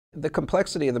The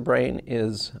complexity of the brain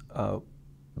is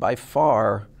by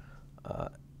far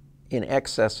in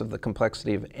excess of the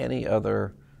complexity of any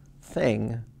other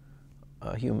thing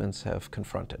humans have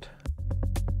confronted.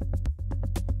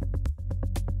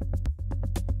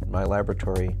 My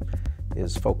laboratory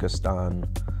is focused on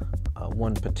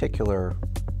one particular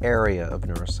area of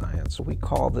neuroscience. We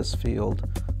call this field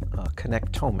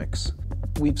Connectomics.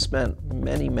 We've spent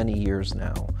many, many years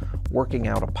now working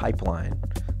out a pipeline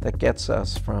that gets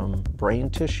us from brain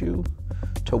tissue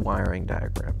to wiring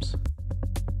diagrams.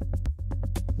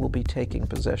 We'll be taking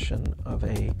possession of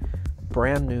a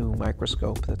brand new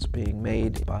microscope that's being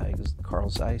made by Carl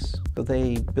Zeiss. So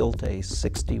they built a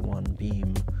 61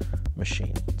 beam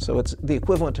machine. So it's the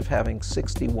equivalent of having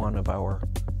 61 of our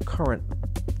current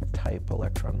type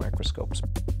electron microscopes.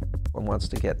 One wants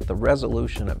to get the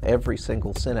resolution of every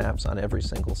single synapse on every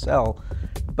single cell,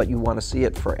 but you want to see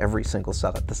it for every single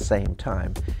cell at the same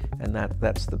time, and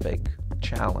that's the big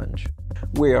challenge.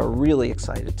 We are really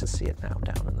excited to see it now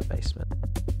down in the basement,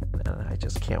 and I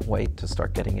just can't wait to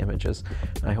start getting images.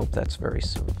 I hope that's very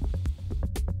soon.